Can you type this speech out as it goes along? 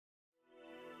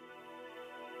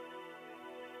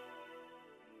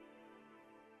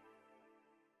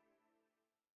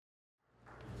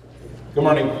Good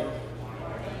morning.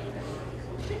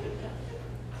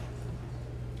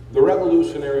 The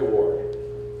Revolutionary War,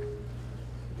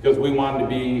 because we wanted to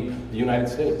be the United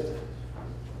States.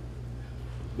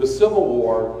 The Civil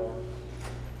War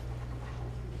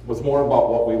was more about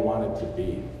what we wanted to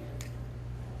be.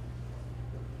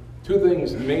 Two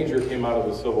things major came out of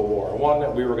the Civil War. One,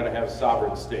 that we were going to have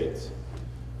sovereign states.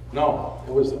 No,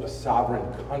 it was a sovereign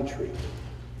country.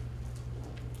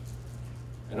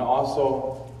 And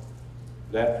also,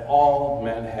 that all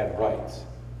men had rights.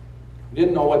 We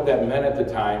didn't know what that meant at the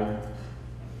time,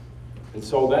 and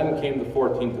so then came the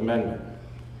 14th Amendment.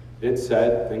 It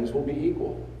said things will be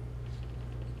equal.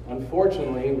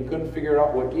 Unfortunately, we couldn't figure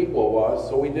out what equal was,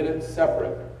 so we did it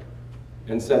separate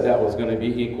and said that was going to be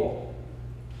equal.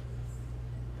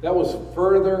 That was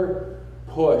further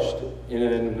pushed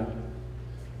in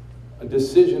a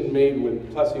decision made with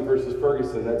Plessy versus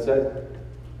Ferguson that said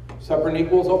separate and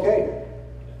equal is okay.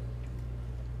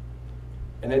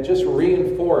 And it just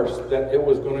reinforced that it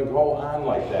was going to go on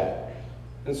like that.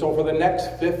 And so for the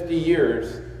next 50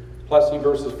 years, Plessy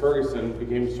versus Ferguson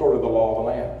became sort of the law of the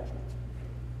land.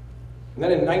 And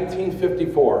then in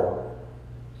 1954,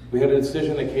 we had a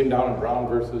decision that came down in Brown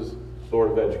versus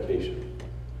Board of Education.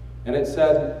 And it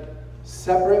said,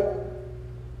 separate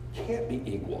can't be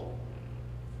equal.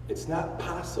 It's not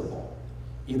possible.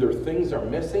 Either things are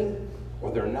missing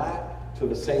or they're not to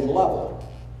the same level.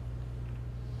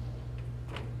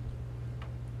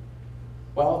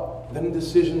 Well, then a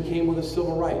decision came with the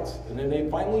civil rights, and then they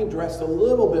finally addressed a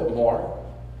little bit more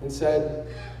and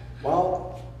said,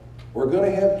 well, we're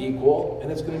going to have equal, and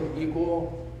it's going to be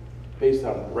equal based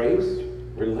on race,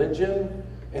 religion,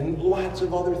 and lots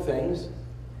of other things.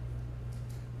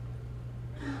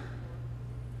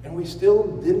 And we still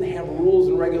didn't have rules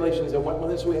and regulations that went with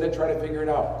this, so we had to try to figure it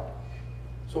out.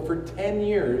 So for 10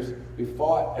 years, we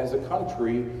fought as a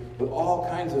country with all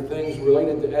kinds of things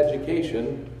related to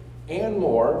education and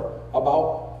more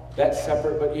about that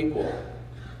separate but equal.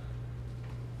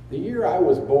 The year I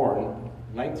was born,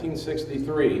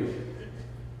 1963,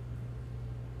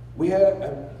 we had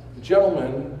a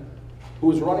gentleman who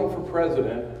was running for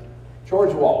president,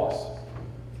 George Wallace.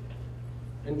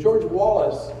 And George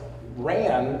Wallace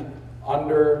ran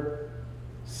under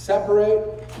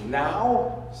separate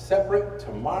now, separate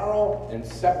tomorrow, and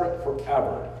separate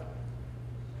forever.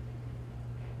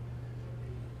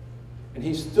 And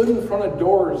he stood in front of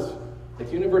doors at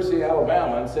the University of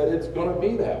Alabama and said, it's going to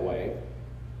be that way.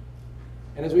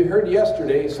 And as we heard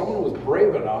yesterday, someone was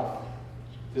brave enough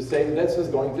to say, this is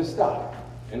going to stop,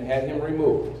 and had him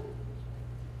removed.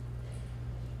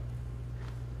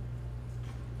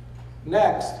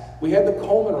 Next, we had the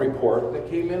Coleman report that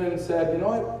came in and said, you know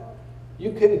what,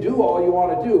 you can do all you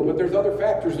want to do, but there's other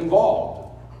factors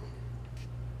involved.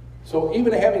 So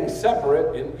even having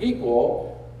separate and equal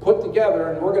put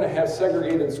together, and we're going to have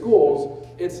segregated schools,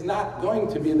 it's not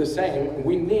going to be the same.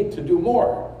 We need to do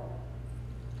more.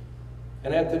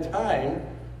 And at the time,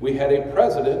 we had a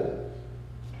president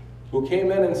who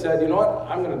came in and said, you know what,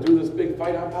 I'm going to do this big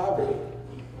fight on poverty.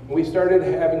 And we started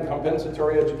having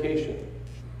compensatory education.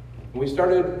 And we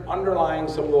started underlying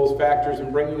some of those factors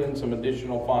and bringing in some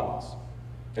additional funds.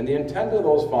 And the intent of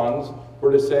those funds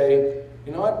were to say,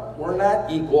 you know what, we're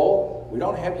not equal. We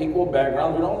don't have equal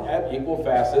backgrounds, we don't have equal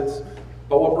facets,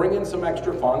 but we'll bring in some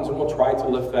extra funds and we'll try to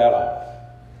lift that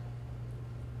up.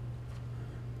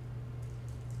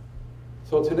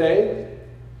 So today,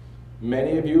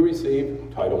 many of you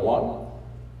receive Title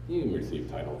I, you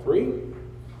receive Title III.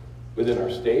 Within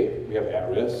our state, we have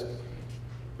at-risk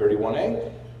 31A.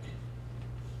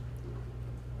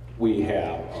 We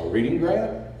have a reading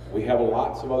grant. We have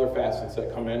lots of other facets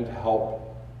that come in to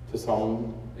help to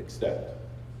some extent.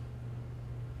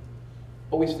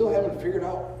 But we still haven't figured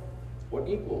out what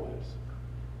equal is,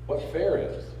 what fair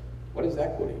is, what is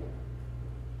equity,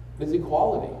 what is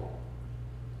equality.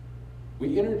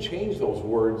 We interchange those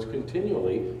words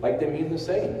continually like they mean the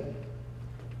same.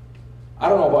 I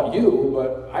don't know about you,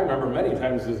 but I remember many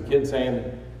times as a kid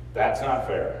saying, that's not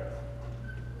fair.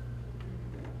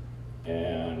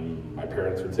 And my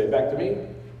parents would say back to me,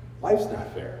 life's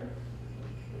not fair.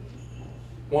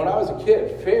 When I was a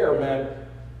kid, fair meant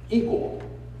equal.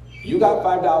 You got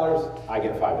 $5, I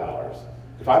get $5.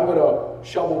 If I'm going to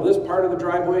shovel this part of the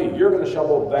driveway, you're going to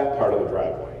shovel that part of the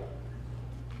driveway.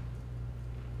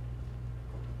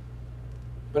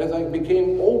 But as I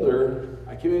became older,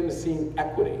 I came into seeing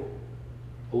equity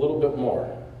a little bit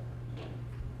more.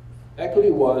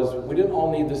 Equity was, we didn't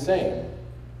all need the same.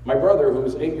 My brother, who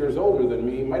was 8 years older than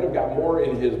me, might have got more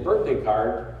in his birthday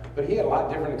card, but he had a lot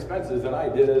different expenses than I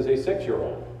did as a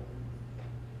 6-year-old.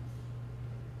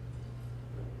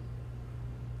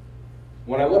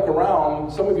 When I look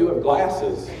around, some of you have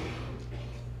glasses.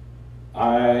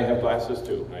 I have glasses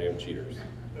too. I am cheaters.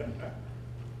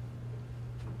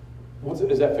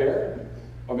 Is that fair?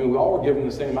 I mean, we all were given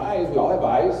the same eyes. We all have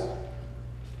eyes.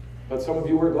 But some of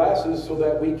you wear glasses so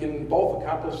that we can both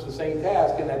accomplish the same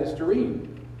task, and that is to read.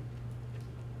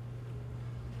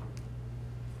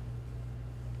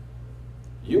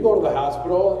 You go to the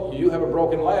hospital, you have a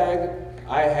broken leg,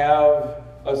 I have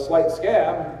a slight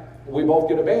scab, we both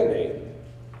get a Band-Aid.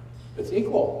 It's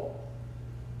equal.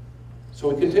 So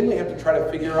we continually have to try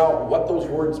to figure out what those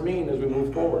words mean as we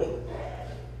move forward.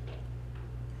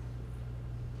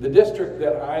 The district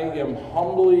that I am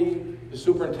humbly the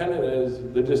superintendent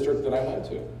is the district that I went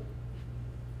to.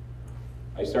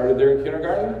 I started there in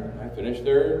kindergarten, I finished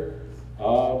there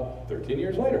 13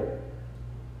 years later.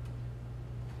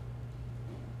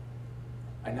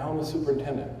 I now am the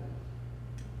superintendent.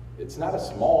 It's not a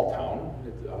small town.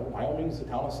 Wyoming is a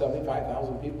town of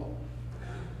 75,000 people.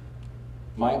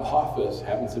 My office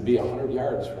happens to be 100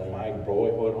 yards from my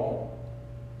boyhood home.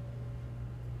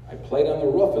 I played on the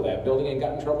roof of that building and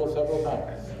got in trouble several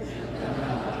times.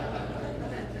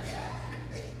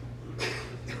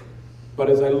 But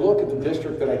as I look at the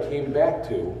district that I came back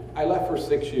to, I left for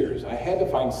 6 years. I had to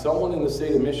find someone in the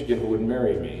state of Michigan who would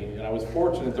marry me, and I was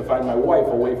fortunate to find my wife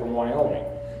away from Wyoming.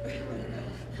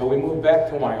 So we moved back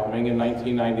to Wyoming in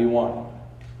 1991.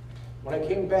 When I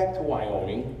came back to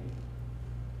Wyoming,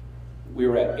 we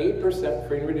were at 8%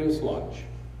 free and reduced lunch,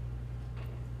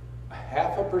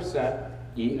 0.5%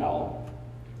 EL,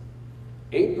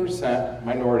 8%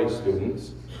 minority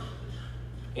students,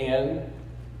 and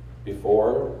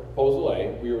before Proposal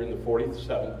A, we were in the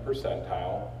 47th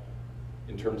percentile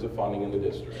in terms of funding in the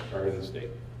district, or in the state.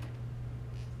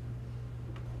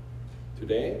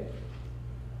 Today,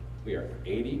 we are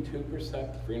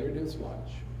 82% free and reduced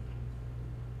lunch.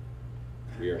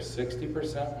 We are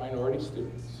 60% minority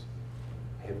students.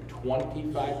 I have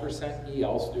 25%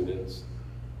 EL students,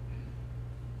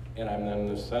 and I'm in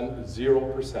the 0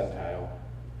 percentile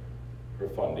for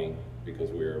funding because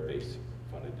we are a base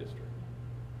funded district.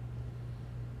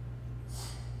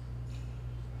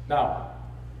 Now,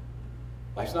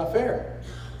 life's not fair.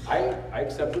 I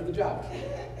accepted the job.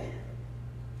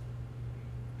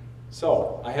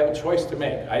 So, I have a choice to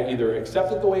make. I either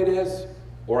accept it the way it is,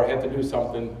 or I have to do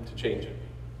something to change it.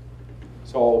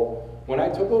 So, when I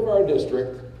took over our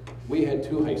district, we had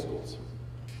 2 high schools.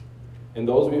 And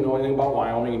those of you who know anything about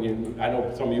Wyoming, and I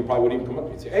know some of you probably would even come up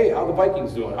and say, hey, how are the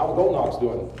Vikings doing? How are the Golden Hawks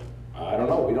doing? I don't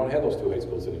know, we don't have those 2 high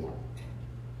schools anymore.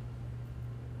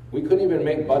 We couldn't even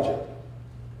make budget.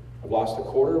 I've lost a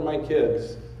quarter of my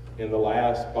kids in the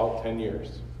last about 10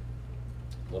 years,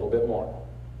 a little bit more.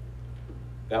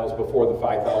 That was before the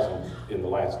 5,000 in the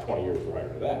last 20 years prior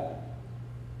to that.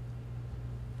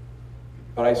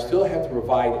 But I still have to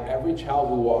provide every child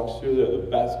who walks through there the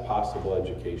best possible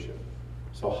education.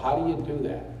 So how do you do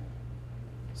that?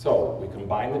 So we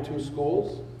combined the 2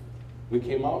 schools. We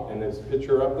came out, and this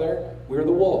picture up there, we were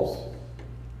the Wolves.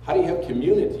 How do you have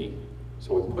community?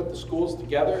 So we put the schools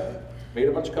together, made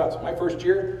a bunch of cuts. My first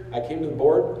year, I came to the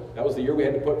board. That was the year we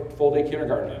had to put full-day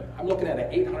kindergarten in. I'm looking at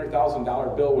an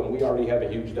 $800,000 bill when we already have a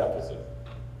huge deficit.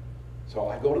 So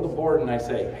I go to the board and I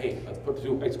say, hey, let's put the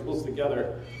 2 high schools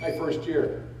together. My first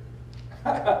year,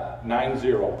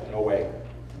 9-0, no way.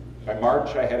 By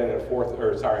March, I had it at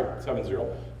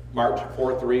 7-0. March,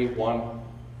 4-3, 1,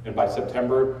 and by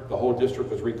September, the whole district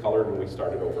was recolored and we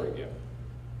started over again.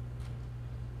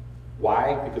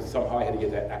 Why? Because somehow I had to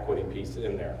get that equity piece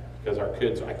in there. Because our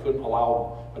kids, I couldn't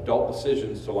allow adult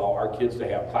decisions to allow our kids to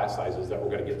have class sizes that were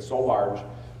going to get so large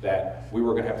that we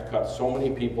were going to have to cut so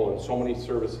many people and so many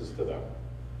services to them.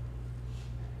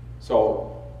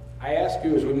 So I ask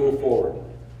you as we move forward,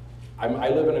 I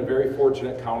live in a very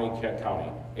fortunate county, Kent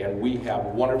County, and we have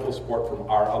wonderful support from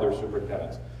our other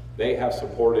superintendents. They have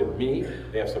supported me,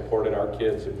 they have supported our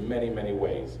kids in many, many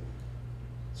ways.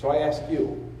 So I ask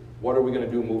you, what are we going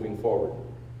to do moving forward?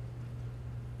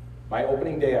 My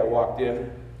opening day, I walked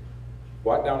down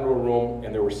to a room,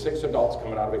 and there were 6 adults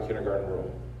coming out of a kindergarten room.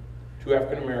 2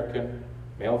 African American,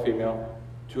 male, female,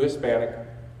 2 Hispanic,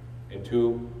 and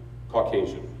 2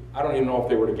 Caucasian. I don't even know if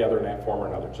they were together in that form or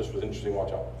another. It just was interesting to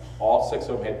watch out. All 6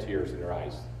 of them had tears in their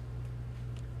eyes.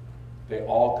 They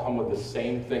all come with the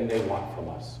same thing they want from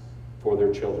us for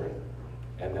their children.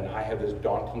 And then I have this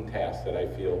daunting task that I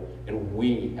feel, and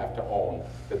we have to own,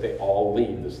 that they all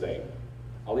lead the same.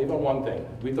 I'll leave on one thing.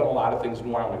 We've done a lot of things in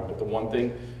Wyoming, but the one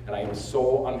thing, and I am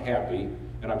so unhappy,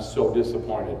 and I'm so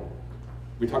disappointed.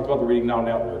 We talked about the Reading Now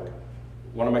Network.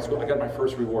 One of my schools, I got my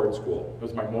first reward school. It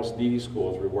was my most needy school,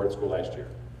 it was reward school last year.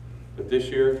 But this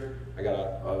year, I got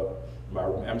a our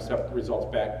MSEP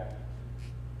results back.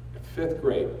 In 5th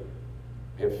grade,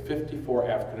 we have 54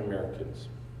 African Americans.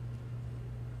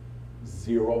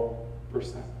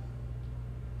 0%.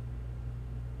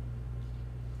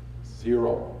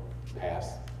 0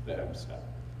 pass the MSEP.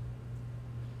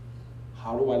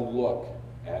 How do I look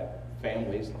at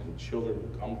families and children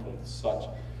who come from such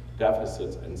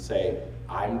deficits and say,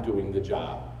 I'm doing the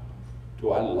job?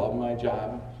 Do I love my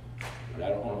job? But I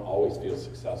don't always feel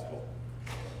successful.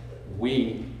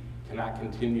 We cannot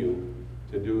continue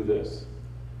to do this.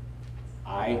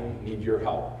 I need your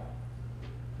help.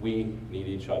 We need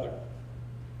each other.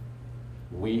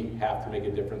 We have to make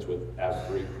a difference with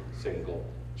every single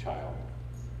child.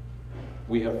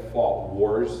 We have fought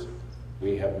wars.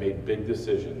 We have made big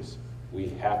decisions. We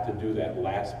have to do that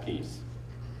last piece.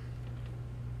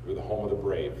 We're the home of the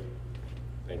brave.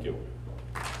 Thank you.